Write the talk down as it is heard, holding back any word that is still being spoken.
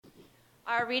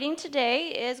Our reading today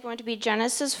is going to be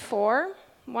Genesis 4,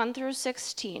 1 through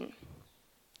 16.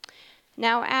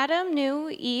 Now Adam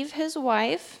knew Eve his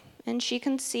wife, and she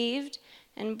conceived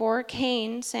and bore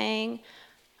Cain, saying,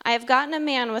 I have gotten a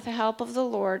man with the help of the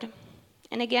Lord.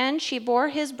 And again she bore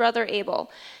his brother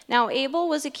Abel. Now Abel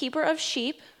was a keeper of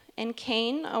sheep, and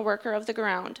Cain a worker of the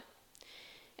ground.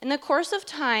 In the course of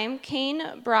time,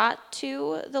 Cain brought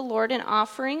to the Lord an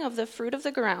offering of the fruit of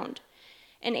the ground.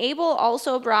 And Abel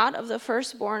also brought of the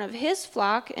firstborn of his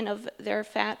flock and of their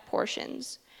fat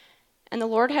portions. And the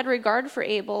Lord had regard for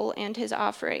Abel and his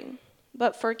offering.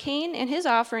 But for Cain and his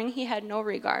offering he had no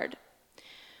regard.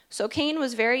 So Cain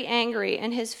was very angry,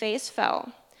 and his face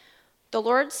fell. The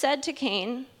Lord said to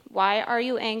Cain, Why are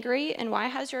you angry, and why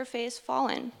has your face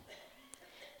fallen?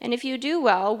 And if you do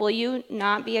well, will you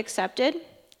not be accepted?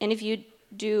 And if you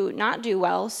do not do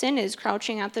well, sin is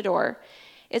crouching at the door.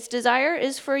 Its desire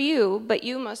is for you, but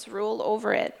you must rule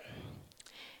over it.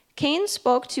 Cain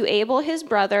spoke to Abel his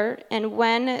brother, and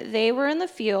when they were in the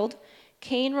field,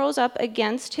 Cain rose up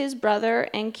against his brother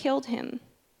and killed him.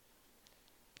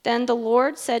 Then the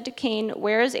Lord said to Cain,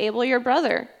 Where is Abel your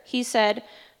brother? He said,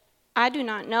 I do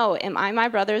not know. Am I my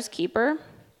brother's keeper?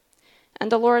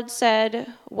 And the Lord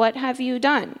said, What have you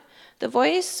done? The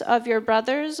voice of your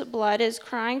brother's blood is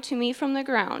crying to me from the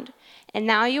ground. And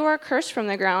now you are cursed from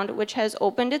the ground, which has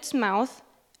opened its mouth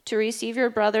to receive your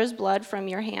brother's blood from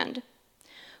your hand.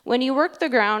 When you work the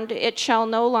ground, it shall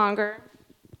no longer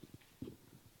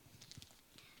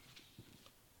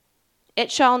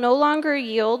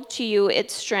yield to you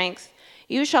its strength.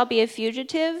 You shall be a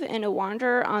fugitive and a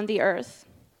wanderer on the earth.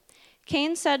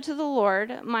 Cain said to the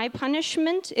Lord, My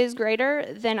punishment is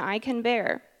greater than I can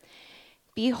bear.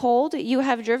 Behold, you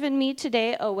have driven me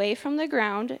today away from the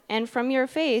ground, and from your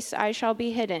face I shall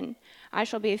be hidden. I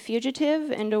shall be a fugitive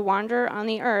and a wanderer on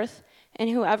the earth, and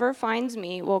whoever finds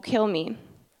me will kill me.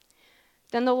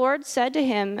 Then the Lord said to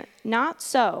him, Not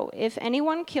so. If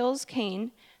anyone kills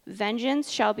Cain, vengeance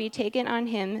shall be taken on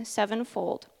him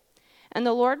sevenfold. And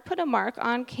the Lord put a mark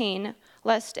on Cain,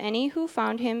 lest any who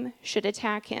found him should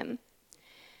attack him.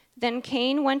 Then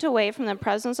Cain went away from the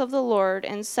presence of the Lord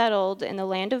and settled in the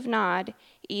land of Nod,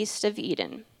 east of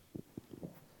Eden.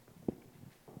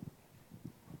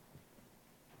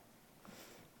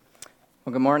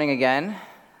 Well, good morning again.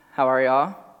 How are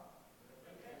y'all?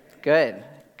 Good.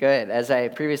 As I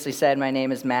previously said, my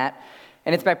name is Matt,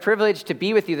 and it's my privilege to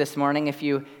be with you this morning. If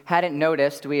you hadn't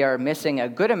noticed, we are missing a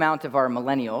good amount of our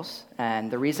millennials, and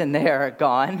the reason they are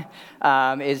gone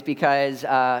is because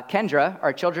Kendra,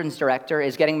 our children's director,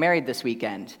 is getting married this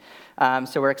weekend.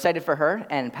 So we're excited for her,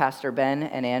 and Pastor Ben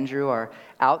and Andrew are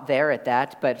out there at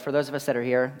that. But for those of us that are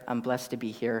here, I'm blessed to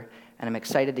be here, and I'm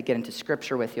excited to get into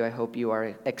Scripture with you. I hope you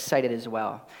are excited as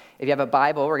well. If you have a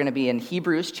Bible, we're going to be in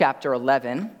Hebrews chapter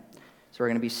 11. So we're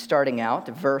going to be starting out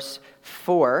verse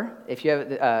 4. If you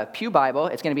have a Pew Bible,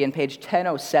 it's going to be on page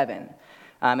 1007.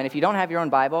 And if you don't have your own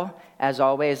Bible, as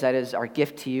always, that is our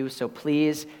gift to you. So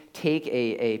please take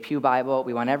a Pew Bible.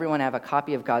 We want everyone to have a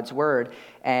copy of God's Word.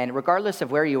 And regardless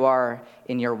of where you are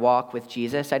in your walk with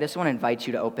Jesus, I just want to invite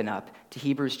you to open up to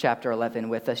Hebrews chapter 11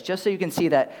 with us, just so you can see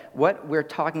that what we're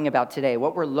talking about today,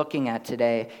 what we're looking at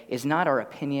today, is not our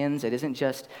opinions. It isn't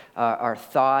just our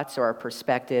thoughts or our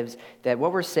perspectives, that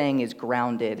what we're saying is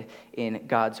grounded in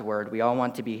God's Word. We all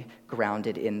want to be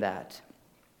grounded in that.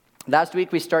 Last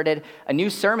week, we started a new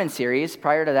sermon series.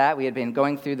 Prior to that, we had been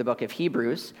going through the book of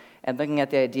Hebrews and looking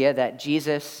at the idea that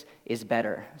Jesus is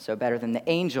better. So better than the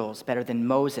angels, better than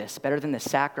Moses, better than the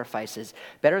sacrifices,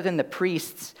 better than the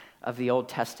priests of the Old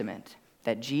Testament.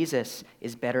 That Jesus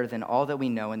is better than all that we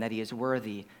know and that he is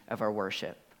worthy of our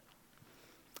worship.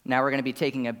 Now we're going to be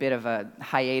taking a bit of a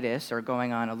hiatus or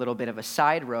going on a little bit of a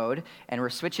side road, and we're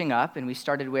switching up, and we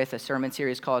started with a sermon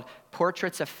series called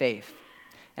Portraits of Faith.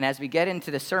 And as we get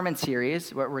into the sermon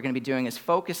series, what we're going to be doing is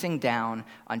focusing down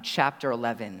on chapter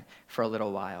 11 for a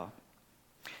little while.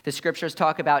 The scriptures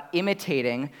talk about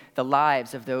imitating the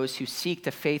lives of those who seek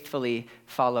to faithfully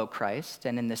follow Christ.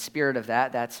 And in the spirit of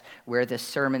that, that's where this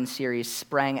sermon series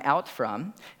sprang out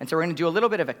from. And so we're going to do a little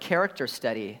bit of a character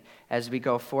study as we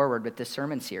go forward with this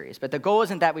sermon series. But the goal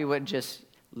isn't that we would just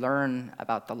learn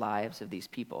about the lives of these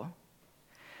people.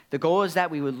 The goal is that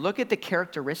we would look at the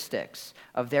characteristics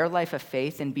of their life of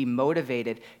faith and be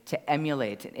motivated to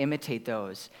emulate and imitate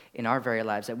those in our very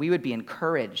lives, that we would be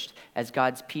encouraged as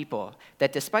God's people,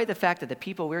 that despite the fact that the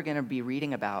people we're going to be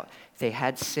reading about, they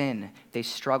had sin, they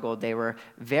struggled, they were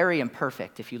very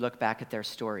imperfect if you look back at their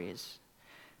stories.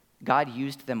 God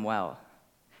used them well,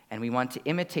 and we want to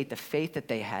imitate the faith that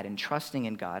they had in trusting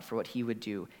in God for what he would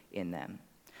do in them.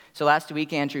 So last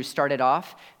week, Andrew started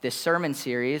off this sermon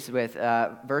series with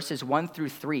verses 1 through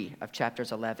 3 of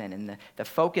chapters 11, and the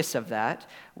focus of that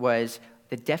was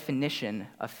the definition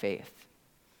of faith.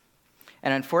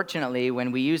 And unfortunately,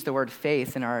 when we use the word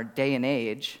faith in our day and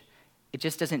age, it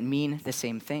just doesn't mean the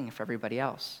same thing for everybody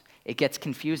else. It gets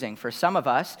confusing. For some of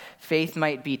us, faith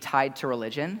might be tied to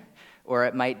religion, or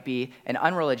it might be an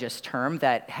unreligious term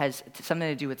that has something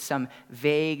to do with some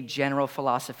vague general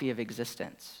philosophy of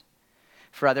existence.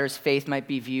 For others, faith might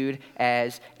be viewed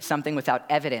as something without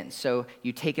evidence. So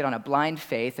you take it on a blind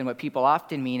faith, and what people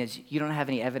often mean is you don't have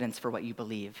any evidence for what you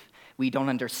believe. We don't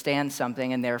understand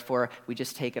something, and therefore we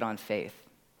just take it on faith.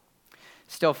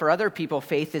 Still, for other people,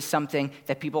 faith is something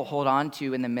that people hold on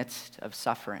to in the midst of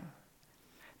suffering.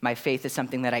 My faith is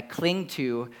something that I cling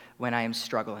to when I am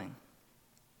struggling.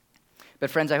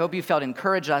 But friends, I hope you felt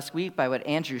encouraged last week by what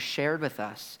Andrew shared with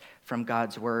us from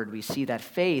God's word. We see that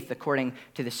faith, according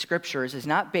to the scriptures, is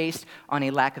not based on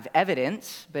a lack of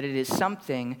evidence, but it is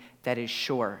something that is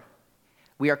sure.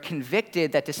 We are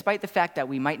convicted that despite the fact that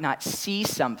we might not see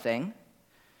something,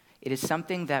 it is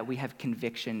something that we have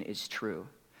conviction is true.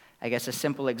 I guess a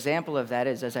simple example of that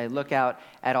is as I look out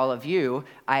at all of you,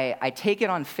 I take it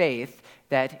on faith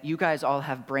that you guys all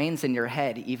have brains in your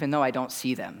head, even though I don't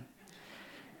see them.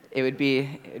 It'd be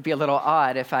a little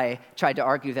odd if I tried to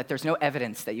argue that there's no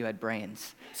evidence that you had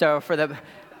brains. So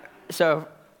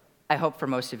I hope for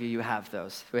most of you, you have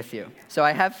those with you. So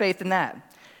I have faith in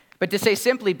that. But to say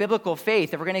simply biblical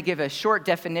faith, if we're going to give a short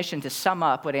definition to sum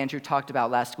up what Andrew talked about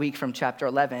last week from chapter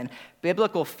 11,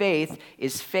 biblical faith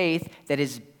is faith that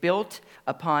is built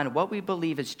upon what we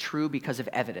believe is true because of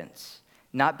evidence,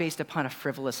 not based upon a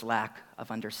frivolous lack of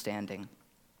understanding.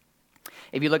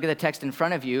 If you look at the text in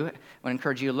front of you, I want to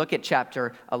encourage you to look at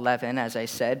chapter 11, as I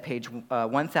said, page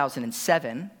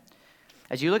 1007.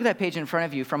 As you look at that page in front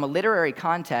of you, from a literary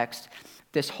context,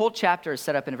 this whole chapter is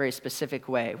set up in a very specific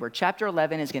way, where chapter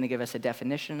 11 is going to give us a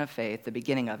definition of faith, the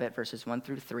beginning of it, verses 1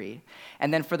 through 3.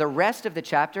 And then for the rest of the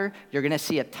chapter, you're going to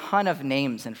see a ton of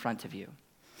names in front of you.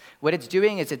 What it's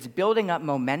doing is it's building up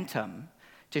momentum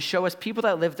to show us people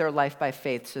that live their life by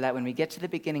faith so that when we get to the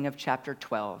beginning of chapter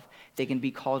 12, they can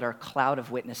be called our cloud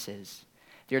of witnesses.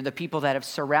 They're the people that have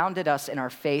surrounded us in our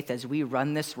faith as we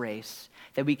run this race,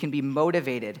 that we can be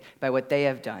motivated by what they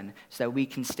have done so that we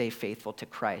can stay faithful to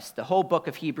Christ. The whole book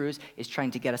of Hebrews is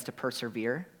trying to get us to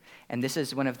persevere, and this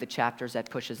is one of the chapters that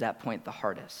pushes that point the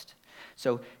hardest.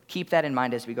 So keep that in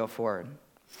mind as we go forward.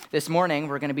 This morning,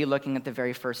 we're going to be looking at the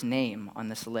very first name on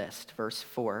this list, verse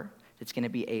 4. It's going to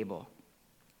be Abel.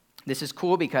 This is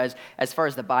cool because as far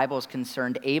as the Bible is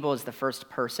concerned, Abel is the first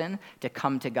person to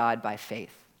come to God by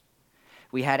faith.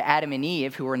 We had Adam and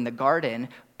Eve who were in the Garden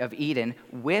of Eden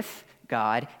with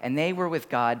God, and they were with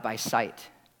God by sight.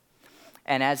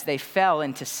 And as they fell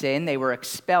into sin, they were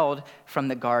expelled from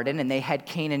the garden, and they had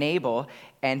Cain and Abel.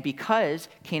 And because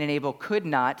Cain and Abel could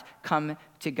not come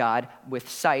to God with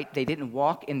sight, they didn't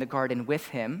walk in the garden with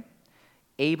him,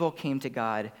 Abel came to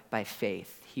God by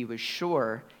faith. He was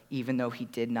sure even though he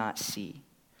did not see.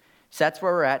 So that's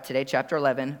where we're at today, chapter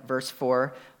 11, verse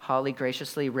 4. Holly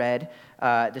graciously read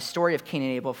the story of Cain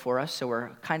and Abel for us, so we're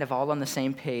kind of all on the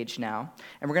same page now.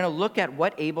 And we're going to look at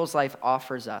what Abel's life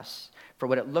offers us for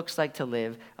what it looks like to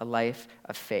live a life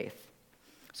of faith.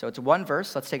 So it's one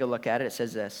verse. Let's take a look at it. It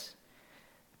says this: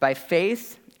 By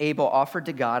faith, Abel offered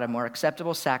to God a more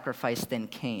acceptable sacrifice than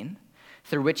Cain,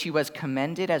 through which he was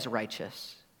commended as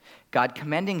righteous, God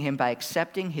commending him by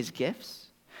accepting his gifts.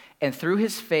 And through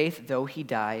his faith, though he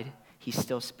died, he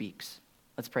still speaks.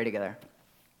 Let's pray together.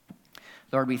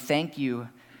 Lord, we thank you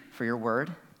for your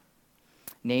word,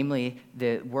 namely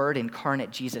the word incarnate,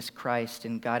 Jesus Christ.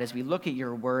 And God, as we look at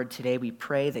your word today, we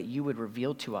pray that you would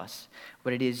reveal to us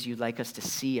what it is you'd like us to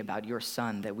see about your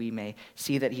Son, that we may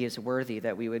see that he is worthy,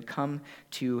 that we would come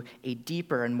to a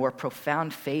deeper and more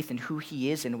profound faith in who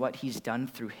he is and what he's done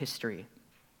through history.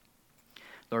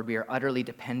 Lord, we are utterly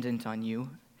dependent on you,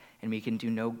 and we can do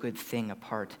no good thing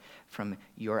apart from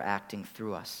your acting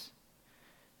through us.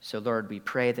 So, Lord, we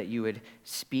pray that you would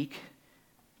speak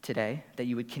today, that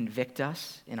you would convict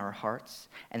us in our hearts,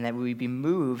 and that we would be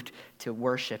moved to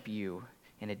worship you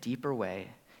in a deeper way,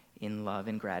 in love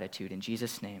and gratitude. In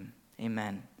Jesus' name,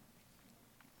 amen.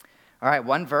 All right,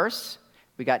 one verse.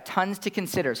 We got tons to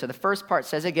consider. So the first part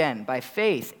says again, by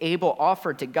faith, Abel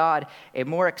offered to God a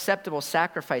more acceptable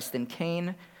sacrifice than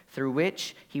Cain, through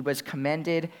which he was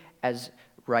commended as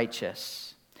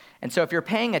righteous. And so if you're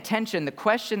paying attention, the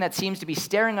question that seems to be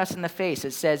staring us in the face,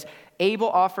 it says, Abel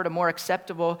offered a more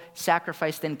acceptable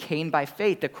sacrifice than Cain by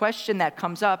faith. The question that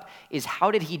comes up is,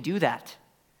 how did he do that?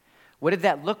 What did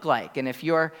that look like? And if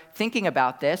you're thinking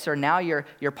about this, or now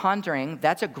you're pondering,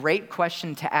 that's a great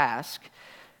question to ask,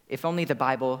 if only the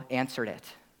Bible answered it.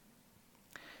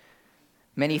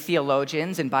 Many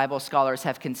theologians and Bible scholars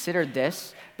have considered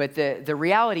this, but the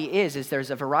reality is there's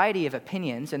a variety of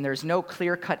opinions, and there's no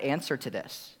clear-cut answer to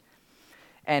this.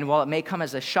 And while it may come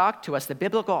as a shock to us, the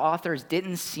biblical authors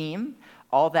didn't seem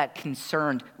all that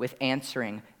concerned with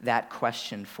answering that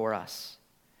question for us.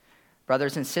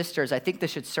 Brothers and sisters, I think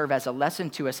this should serve as a lesson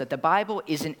to us that the Bible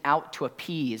isn't out to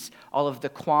appease all of the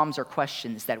qualms or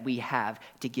questions that we have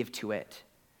to give to it.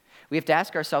 We have to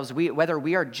ask ourselves whether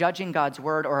we are judging God's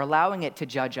word or allowing it to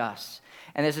judge us.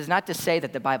 And this is not to say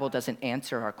that the Bible doesn't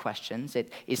answer our questions.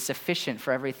 It is sufficient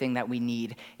for everything that we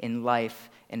need in life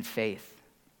and faith.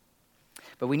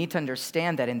 But we need to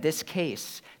understand that in this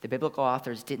case, the biblical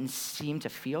authors didn't seem to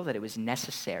feel that it was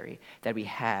necessary that we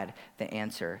had the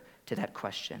answer to that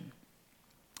question.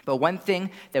 But one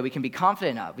thing that we can be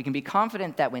confident of, we can be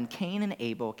confident that when Cain and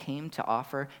Abel came to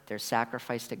offer their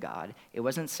sacrifice to God, it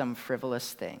wasn't some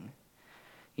frivolous thing.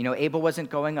 You know, Abel wasn't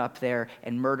going up there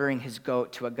and murdering his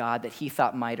goat to a God that he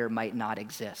thought might or might not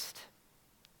exist.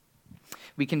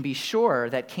 We can be sure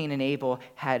that Cain and Abel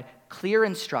had clear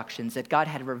instructions, that God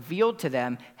had revealed to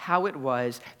them how it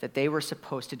was that they were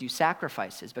supposed to do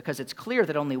sacrifices, because it's clear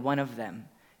that only one of them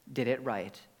did it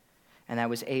right, and that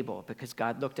was Abel, because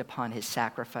God looked upon his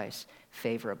sacrifice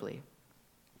favorably.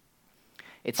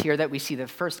 It's here that we see the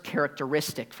first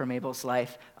characteristic from Abel's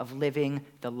life of living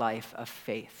the life of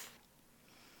faith.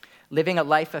 Living a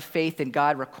life of faith in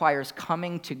God requires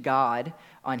coming to God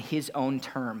on his own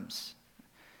terms.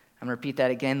 I'm going to repeat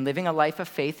that again. Living a life of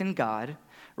faith in God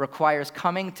requires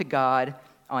coming to God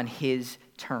on his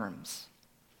terms.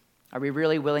 Are we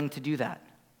really willing to do that?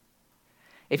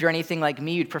 If you're anything like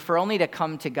me, you'd prefer only to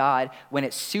come to God when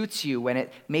it suits you, when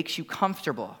it makes you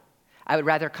comfortable. I would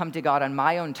rather come to God on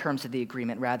my own terms of the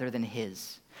agreement rather than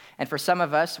his. And for some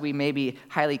of us, we may be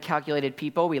highly calculated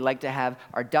people. We like to have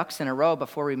our ducks in a row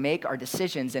before we make our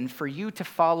decisions. And for you to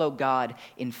follow God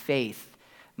in faith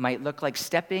might look like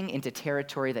stepping into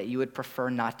territory that you would prefer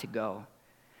not to go.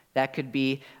 That could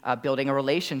be building a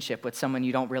relationship with someone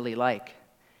you don't really like.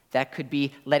 That could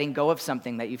be letting go of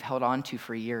something that you've held on to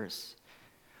for years.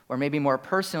 Or maybe more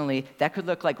personally, that could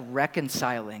look like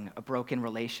reconciling a broken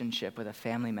relationship with a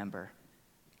family member.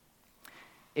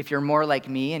 If you're more like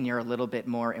me and you're a little bit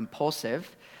more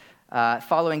impulsive,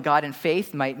 following God in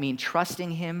faith might mean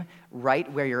trusting him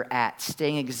right where you're at,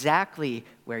 staying exactly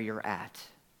where you're at.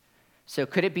 So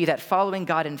could it be that following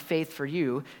God in faith for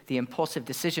you, the impulsive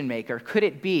decision maker, could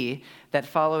it be that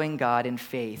following God in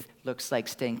faith looks like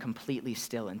staying completely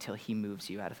still until he moves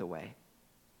you out of the way?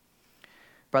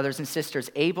 Brothers and sisters,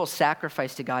 Abel's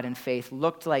sacrifice to God in faith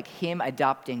looked like him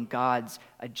adopting God's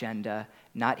agenda,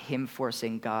 not him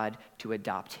forcing God to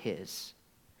adopt his.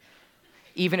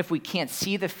 Even if we can't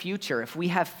see the future, if we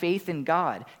have faith in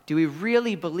God, do we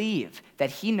really believe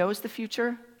that he knows the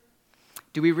future?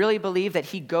 Do we really believe that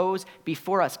he goes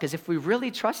before us? Because if we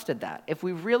really trusted that, if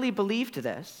we really believed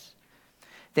this,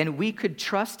 then we could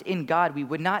trust in God. We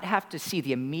would not have to see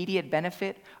the immediate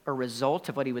benefit or result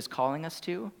of what he was calling us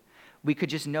to. We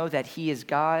could just know that he is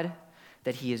God,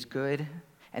 that he is good,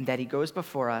 and that he goes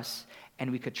before us,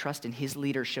 and we could trust in his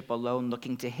leadership alone,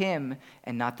 looking to him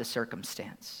and not the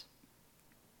circumstance.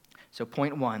 So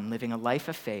point one, living a life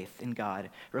of faith in God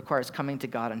requires coming to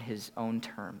God on his own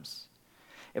terms.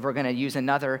 If we're going to use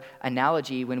another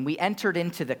analogy, when we entered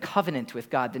into the covenant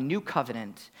with God, the new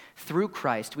covenant through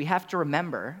Christ, we have to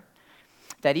remember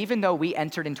that even though we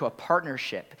entered into a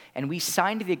partnership and we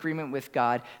signed the agreement with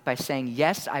God by saying,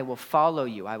 yes, I will follow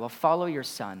you, I will follow your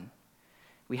son,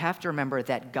 we have to remember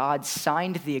that God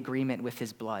signed the agreement with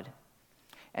his blood.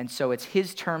 And so it's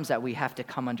his terms that we have to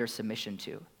come under submission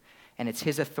to. And it's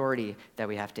his authority that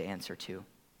we have to answer to.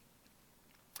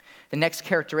 The next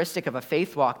characteristic of a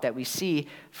faith walk that we see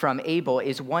from Abel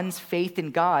is one's faith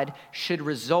in God should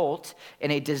result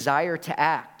in a desire to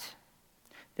act.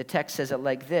 The text says it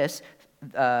like this.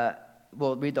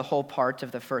 We'll read the whole part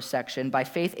of the first section. By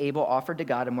faith, Abel offered to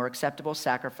God a more acceptable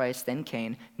sacrifice than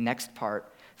Cain. Next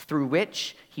part. Through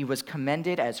which he was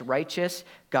commended as righteous,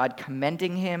 God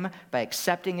commending him by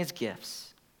accepting his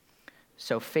gifts.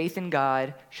 So faith in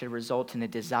God should result in a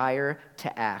desire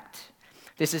to act.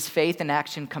 This is faith and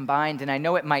action combined, and I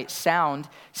know it might sound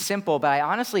simple, but I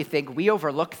honestly think we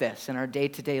overlook this in our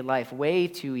day-to-day life way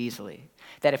too easily.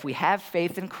 That if we have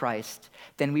faith in Christ,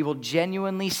 then we will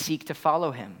genuinely seek to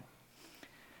follow him.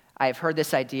 I have heard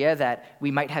this idea that we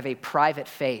might have a private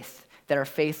faith, that our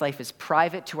faith life is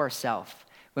private to ourselves,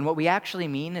 when what we actually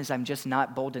mean is I'm just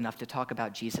not bold enough to talk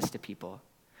about Jesus to people.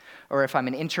 Or if I'm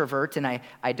an introvert and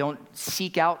I don't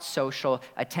seek out social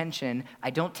attention, I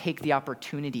don't take the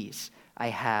opportunities I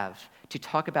have to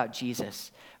talk about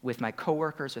Jesus with my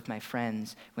coworkers, with my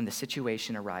friends, when the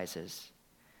situation arises.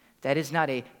 That is not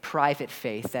a private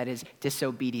faith. That is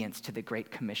disobedience to the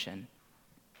Great Commission.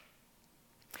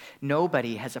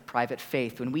 Nobody has a private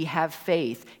faith. When we have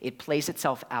faith, it plays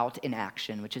itself out in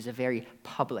action, which is a very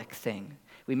public thing.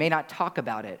 We may not talk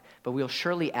about it, but we'll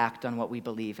surely act on what we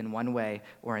believe in one way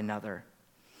or another.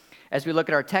 As we look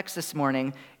at our text this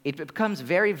morning, it becomes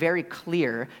very, very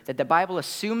clear that the Bible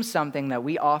assumes something that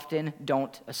we often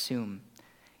don't assume.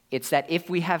 It's that if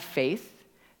we have faith,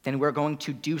 then we're going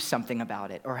to do something about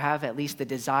it, or have at least the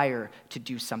desire to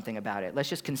do something about it. Let's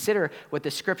just consider what the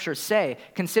scriptures say.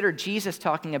 Consider Jesus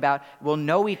talking about, we'll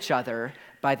know each other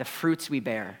by the fruits we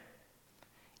bear.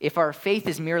 If our faith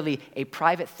is merely a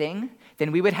private thing,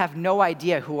 then we would have no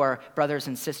idea who our brothers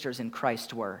and sisters in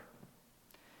Christ were.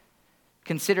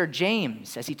 Consider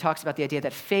James as he talks about the idea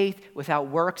that faith without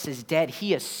works is dead.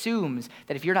 He assumes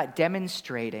that if you're not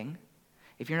demonstrating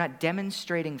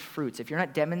fruits, if you're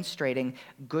not demonstrating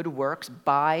good works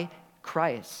by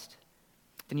Christ,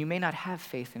 then you may not have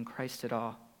faith in Christ at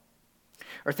all.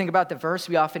 Or think about the verse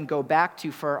we often go back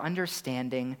to for our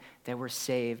understanding that we're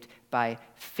saved by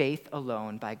faith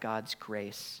alone, by God's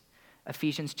grace.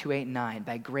 Ephesians 2:8-9,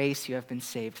 by grace you have been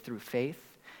saved through faith,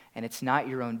 and it's not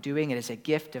your own doing, it is a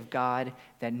gift of God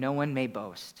that no one may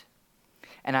boast.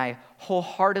 And I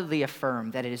wholeheartedly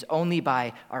affirm that it is only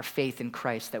by our faith in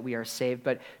Christ that we are saved.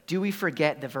 But do we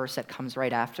forget the verse that comes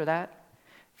right after that?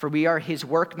 For we are his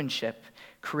workmanship,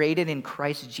 created in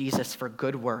Christ Jesus for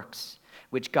good works,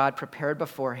 which God prepared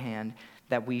beforehand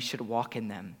that we should walk in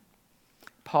them.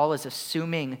 Paul is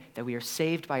assuming that we are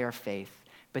saved by our faith,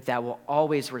 but that will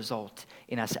always result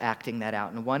in us acting that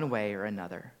out in one way or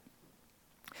another.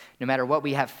 No matter what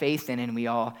we have faith in, and we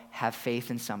all have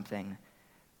faith in something,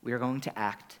 we are going to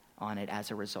act on it as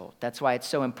a result. That's why it's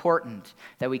so important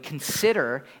that we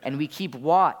consider and we keep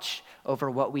watch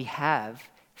over what we have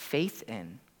faith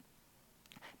in.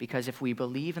 Because if we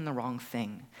believe in the wrong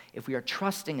thing, if we are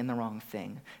trusting in the wrong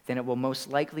thing, then it will most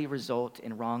likely result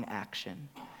in wrong action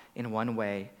in one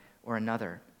way or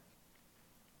another.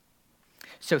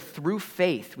 So through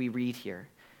faith, we read here,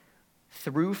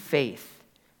 through faith,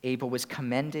 Abel was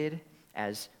commended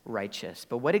as righteous.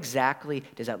 But what exactly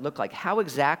does that look like? How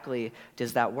exactly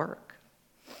does that work?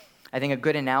 I think a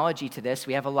good analogy to this,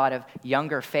 we have a lot of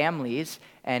younger families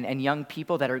and young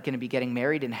people that are going to be getting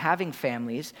married and having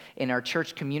families in our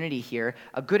church community here.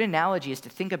 A good analogy is to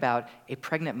think about a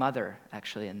pregnant mother,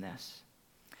 actually, in this.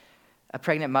 A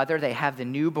pregnant mother, they have the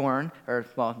newborn, or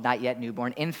well, not yet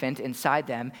newborn, infant inside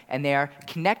them, and they are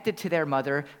connected to their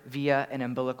mother via an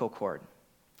umbilical cord.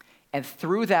 And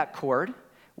through that cord,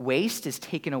 waste is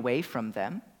taken away from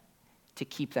them to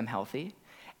keep them healthy,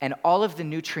 and all of the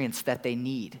nutrients that they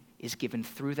need is given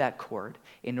through that cord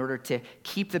in order to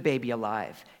keep the baby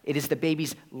alive. It is the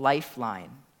baby's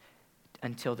lifeline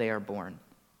until they are born.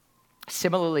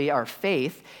 Similarly, our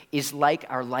faith is like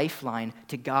our lifeline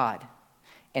to God,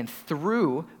 and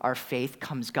through our faith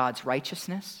comes God's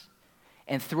righteousness,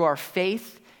 and through our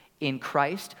faith in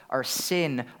Christ, our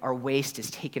sin, our waste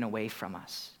is taken away from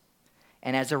us.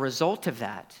 And as a result of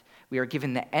that, we are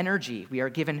given the energy, we are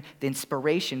given the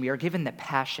inspiration, we are given the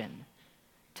passion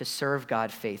to serve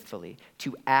God faithfully,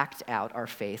 to act out our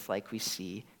faith like we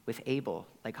see with Abel,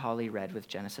 like Holly read with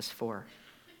Genesis 4.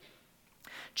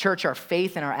 Church, our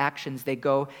faith and our actions, they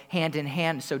go hand in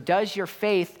hand. So does your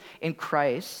faith in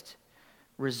Christ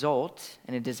result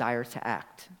in a desire to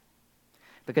act?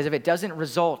 Because if it doesn't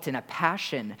result in a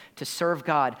passion to serve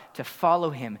God, to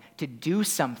follow him, to do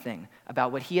something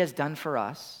about what he has done for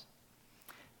us,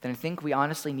 then I think we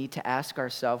honestly need to ask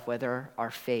ourselves whether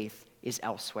our faith is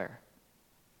elsewhere.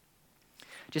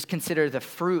 Just consider the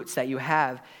fruits that you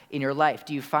have in your life.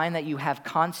 Do you find that you have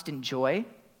constant joy?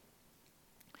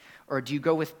 Or do you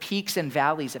go with peaks and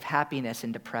valleys of happiness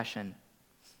and depression?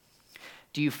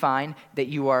 Do you find that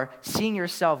you are seeing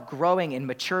yourself growing in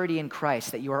maturity in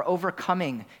Christ, that you are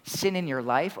overcoming sin in your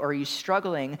life, or are you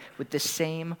struggling with the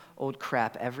same old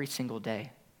crap every single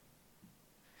day?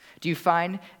 Do you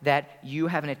find that you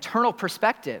have an eternal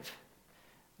perspective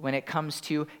when it comes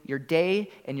to your day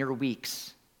and your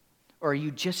weeks? Or are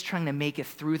you just trying to make it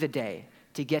through the day,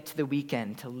 to get to the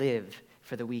weekend, to live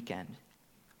for the weekend?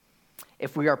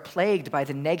 If we are plagued by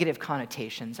the negative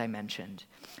connotations I mentioned,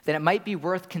 then it might be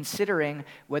worth considering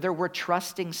whether we're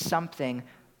trusting something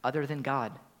other than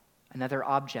God, another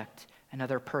object,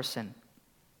 another person.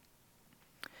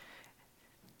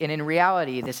 And in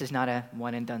reality, this is not a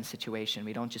one-and-done situation.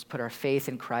 We don't just put our faith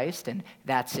in Christ and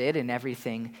that's it, and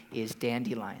everything is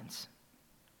dandelions.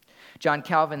 John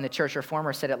Calvin, the church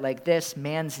reformer, said it like this: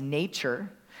 man's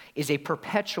nature is a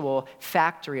perpetual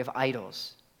factory of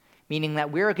idols, meaning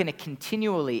that we're going to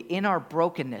continually, in our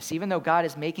brokenness, even though God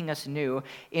is making us new,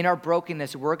 in our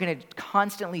brokenness, we're going to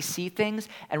constantly see things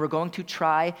and we're going to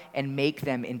try and make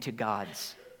them into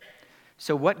gods.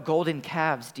 So what golden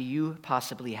calves do you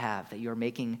possibly have that you're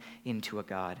making into a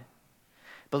god?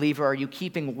 Believer, are you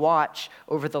keeping watch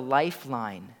over the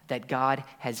lifeline that God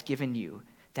has given you,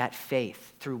 that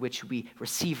faith through which we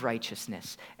receive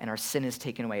righteousness and our sin is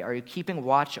taken away? Are you keeping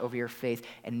watch over your faith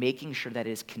and making sure that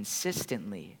it is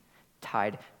consistently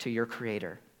tied to your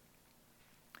Creator?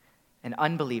 An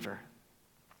unbeliever,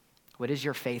 what is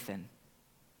your faith in?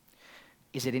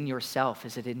 Is it in yourself?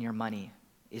 Is it in your money?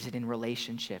 Is it in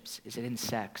relationships? Is it in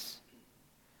sex?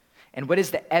 And what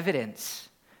is the evidence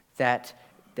that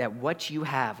what you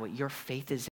have, what your faith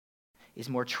is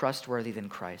more trustworthy than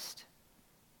Christ?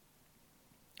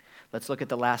 Let's look at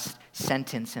the last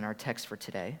sentence in our text for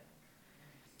today.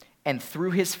 And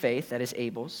through his faith, that is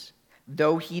Abel's,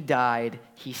 though he died,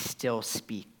 he still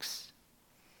speaks.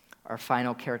 Our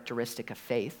final characteristic of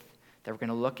faith that we're going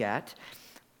to look at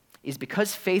is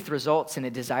because faith results in a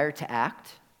desire to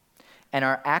act, and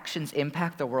our actions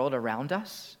impact the world around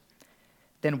us,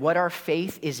 then what our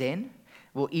faith is in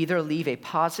will either leave a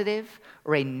positive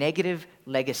or a negative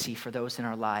legacy for those in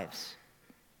our lives.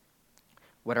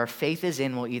 What our faith is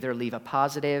in will either leave a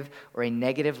positive or a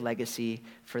negative legacy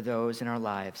for those in our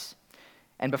lives.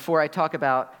 And before I talk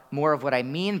about more of what I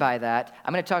mean by that,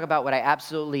 I'm going to talk about what I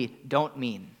absolutely don't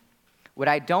mean. What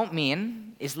I don't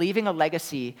mean is leaving a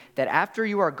legacy that after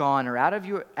you are gone or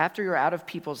after you're out of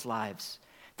people's lives,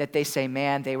 that they say,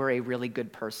 man, they were a really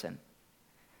good person.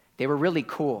 They were really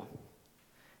cool.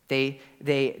 They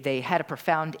had a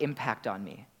profound impact on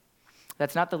me.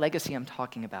 That's not the legacy I'm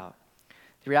talking about.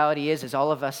 The reality is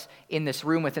all of us in this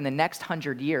room within the next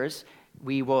 100 years,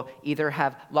 we will either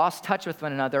have lost touch with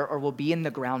one another or will be in the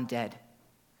ground dead.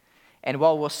 And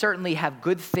while we'll certainly have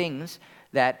good things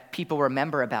that people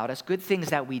remember about us, good things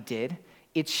that we did,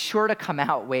 it's sure to come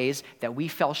out ways that we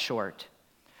fell short,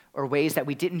 or ways that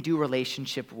we didn't do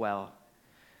relationship well,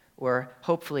 or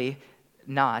hopefully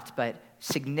not, but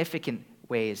significant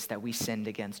ways that we sinned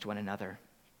against one another.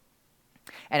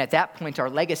 And at that point, our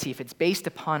legacy, if it's based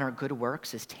upon our good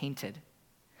works, is tainted.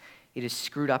 It is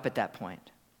screwed up at that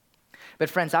point. But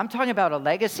friends, I'm talking about a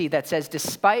legacy that says,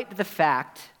 despite the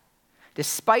fact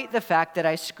that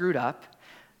I screwed up,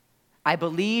 I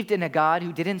believed in a God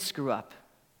who didn't screw up.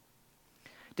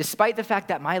 Despite the fact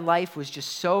that my life was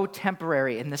just so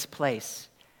temporary in this place,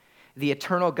 the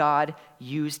eternal God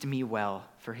used me well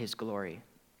for his glory.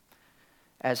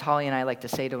 As Holly and I like to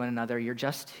say to one another, you're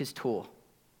just his tool.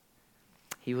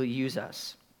 He will use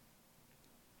us.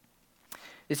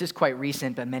 This is quite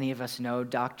recent, but many of us know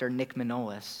Dr. Nick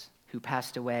Manolis, who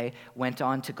passed away, went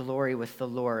on to glory with the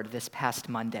Lord this past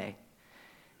Monday.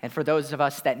 And for those of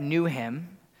us that knew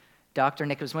him, Dr.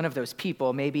 Nick was one of those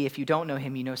people, maybe if you don't know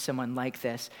him, you know someone like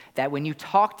this, that when you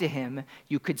talk to him,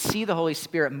 you could see the Holy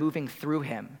Spirit moving through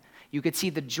him. You could see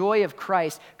the joy of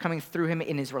Christ coming through him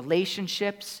in his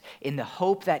relationships, in the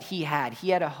hope that he had.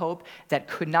 He had a hope that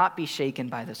could not be shaken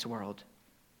by this world.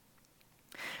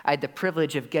 I had the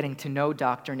privilege of getting to know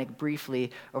Dr. Nick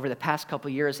briefly over the past couple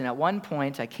years, and at one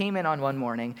point, I came in on one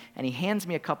morning, and he hands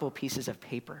me a couple pieces of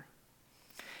paper.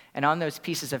 And on those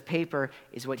pieces of paper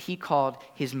is what he called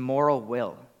his moral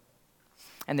will.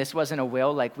 And this wasn't a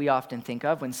will like we often think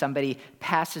of when somebody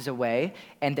passes away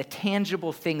and the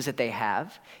tangible things that they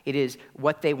have, it is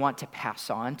what they want to pass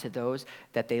on to those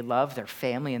that they love, their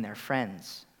family and their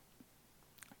friends.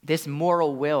 This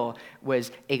moral will was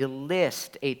a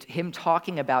list, him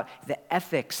talking about the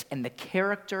ethics and the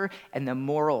character and the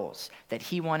morals that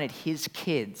he wanted his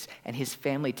kids and his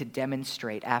family to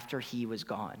demonstrate after he was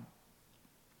gone.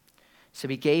 So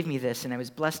he gave me this, and I was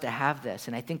blessed to have this.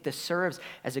 And I think this serves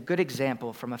as a good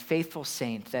example from a faithful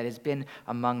saint that has been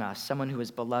among us, someone who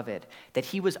is beloved, that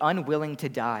he was unwilling to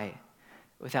die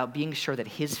without being sure that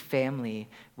his family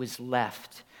was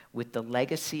left with the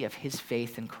legacy of his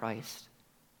faith in Christ.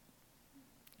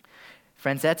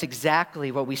 Friends, that's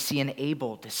exactly what we see in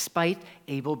Abel, despite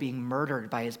Abel being murdered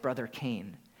by his brother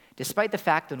Cain. Despite the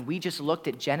fact that we just looked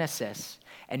at Genesis,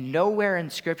 and nowhere in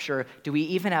Scripture do we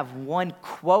even have one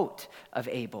quote of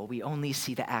Abel. We only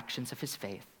see the actions of his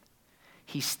faith.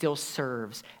 He still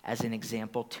serves as an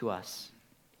example to us.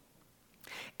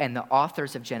 And the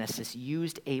authors of Genesis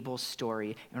used Abel's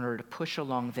story in order to push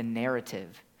along the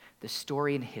narrative, the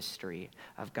story and history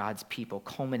of God's people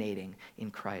culminating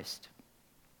in Christ.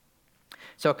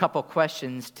 So a couple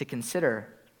questions to consider.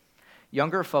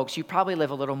 Younger folks, you probably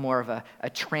live a little more of a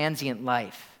transient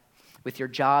life. With your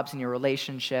jobs and your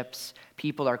relationships,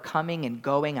 people are coming and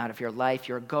going out of your life.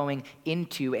 You're going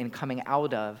into and coming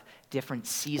out of different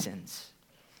seasons.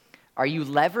 Are you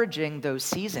leveraging those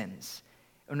seasons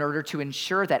in order to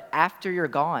ensure that after you're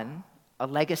gone, a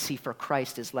legacy for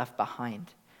Christ is left behind?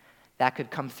 That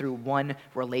could come through one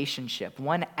relationship,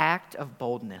 one act of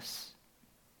boldness.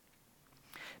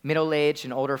 Middle-aged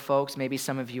and older folks, maybe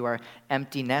some of you are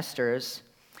empty nesters.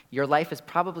 Your life has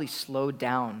probably slowed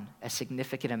down a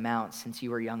significant amount since you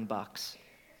were young bucks.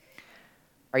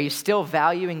 Are you still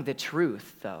valuing the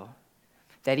truth, though,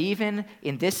 that even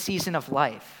in this season of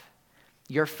life,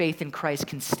 your faith in Christ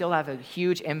can still have a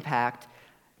huge impact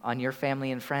on your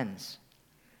family and friends?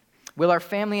 Will our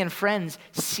family and friends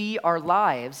see our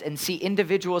lives and see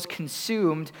individuals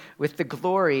consumed with the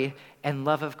glory and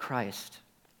love of Christ?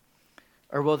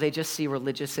 Or will they just see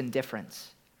religious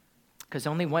indifference? Because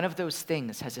only one of those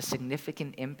things has a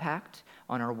significant impact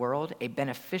on our world, a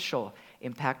beneficial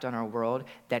impact on our world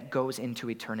that goes into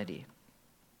eternity.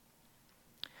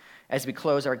 As we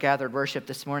close our gathered worship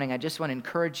this morning, I just want to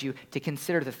encourage you to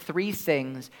consider the three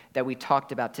things that we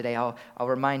talked about today. I'll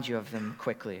remind you of them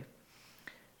quickly.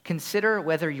 Consider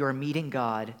whether you're meeting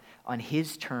God on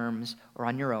His terms or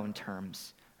on your own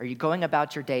terms. Are you going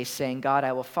about your day saying, God,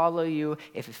 I will follow you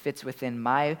if it fits within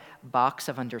my box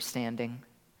of understanding?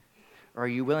 Or are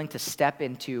you willing to step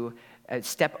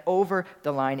over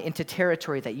the line into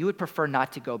territory that you would prefer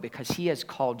not to go because He has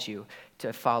called you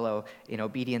to follow in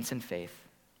obedience and faith?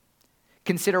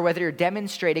 Consider whether you're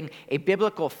demonstrating a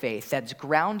biblical faith that's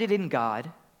grounded in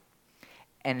God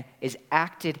and is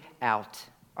acted out.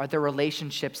 Are there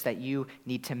relationships that you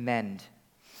need to mend?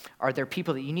 Are there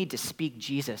people that you need to speak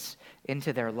Jesus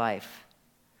into their life?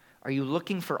 Are you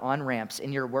looking for on-ramps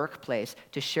in your workplace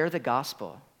to share the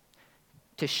gospel,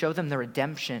 to show them the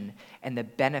redemption and the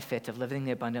benefit of living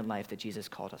the abundant life that Jesus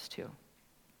called us to?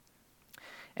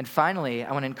 And finally,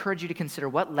 I want to encourage you to consider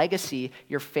what legacy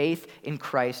your faith in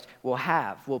Christ will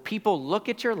have. Will people look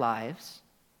at your lives?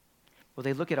 Will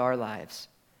they look at our lives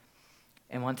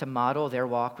and want to model their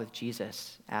walk with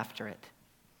Jesus after it?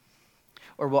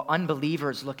 Or will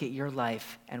unbelievers look at your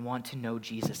life and want to know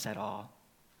Jesus at all?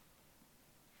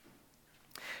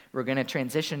 We're going to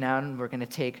transition now and we're going to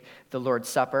take the Lord's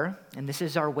Supper. And this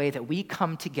is our way that we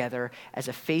come together as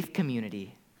a faith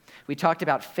community. We talked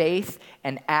about faith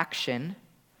and action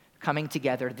coming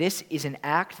together. This is an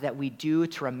act that we do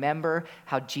to remember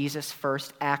how Jesus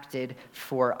first acted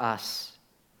for us.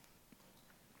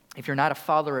 If you're not a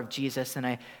follower of Jesus, then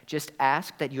I just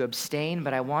ask that you abstain,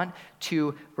 but I want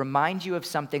to remind you of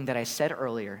something that I said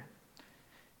earlier.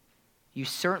 You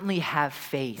certainly have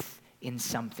faith in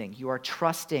something. You are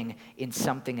trusting in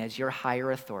something as your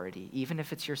higher authority, even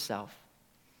if it's yourself.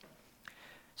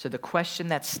 So the question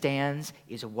that stands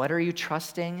is, what are you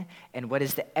trusting, and what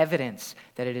is the evidence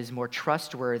that it is more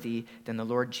trustworthy than the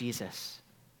Lord Jesus?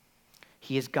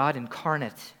 He is God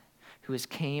incarnate, who has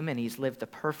came and He's lived the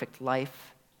perfect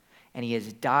life, and He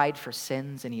has died for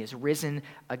sins, and He has risen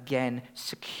again,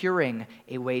 securing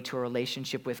a way to a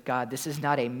relationship with God. This is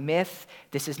not a myth.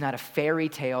 This is not a fairy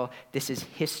tale. This is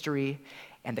history,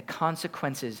 and the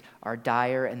consequences are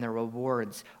dire, and the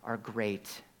rewards are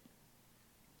great.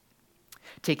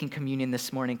 Taking communion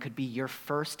this morning could be your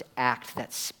first act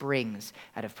that springs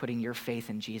out of putting your faith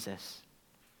in Jesus.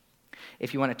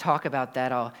 If you want to talk about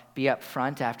that, I'll be up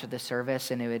front after the service,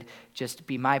 and it would just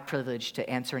be my privilege to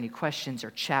answer any questions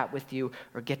or chat with you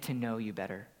or get to know you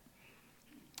better.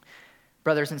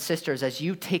 Brothers and sisters, as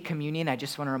you take communion, I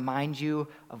just want to remind you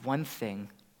of one thing,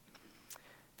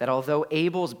 that although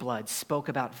Abel's blood spoke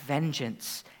about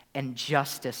vengeance and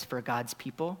justice for God's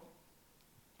people,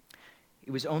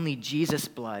 it was only Jesus'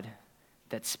 blood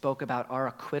that spoke about our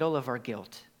acquittal of our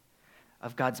guilt,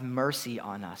 of God's mercy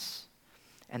on us,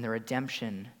 and the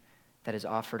redemption that is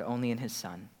offered only in His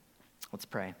Son. Let's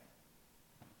pray.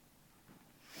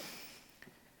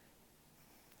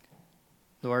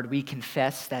 Lord, we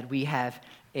confess that we have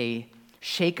a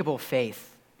shakable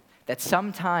faith, that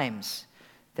sometimes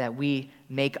that we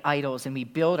make idols and we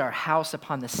build our house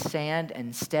upon the sand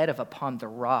instead of upon the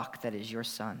rock that is your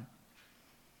Son.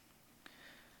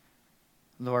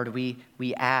 Lord, we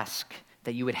ask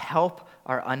that you would help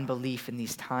our unbelief in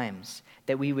these times,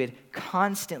 that we would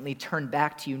constantly turn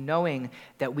back to you knowing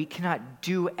that we cannot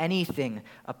do anything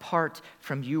apart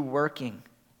from you working.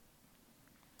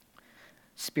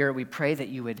 Spirit, we pray that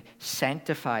you would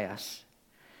sanctify us.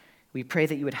 We pray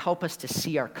that you would help us to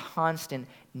see our constant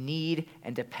need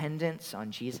and dependence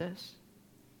on Jesus,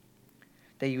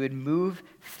 that you would move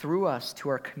through us to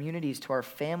our communities, to our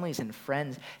families and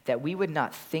friends, that we would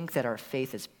not think that our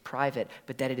faith is private,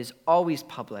 but that it is always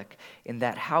public, and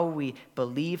that how we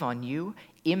believe on you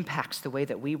impacts the way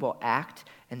that we will act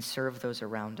and serve those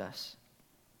around us.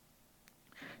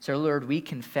 So, Lord, we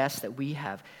confess that we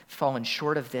have fallen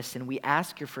short of this, and we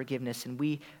ask your forgiveness, and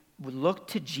we look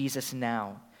to Jesus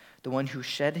now, the one who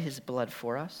shed his blood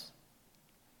for us.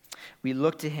 We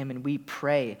look to him and we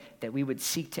pray that we would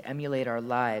seek to emulate our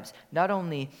lives, not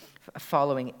only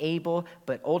following Abel,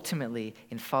 but ultimately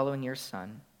in following your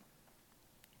Son.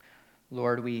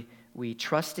 Lord, we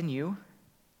trust in you.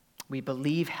 We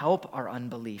believe, help our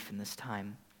unbelief in this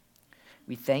time.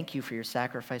 We thank you for your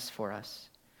sacrifice for us,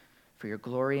 for your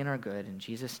glory and our good. In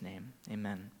Jesus' name,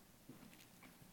 amen.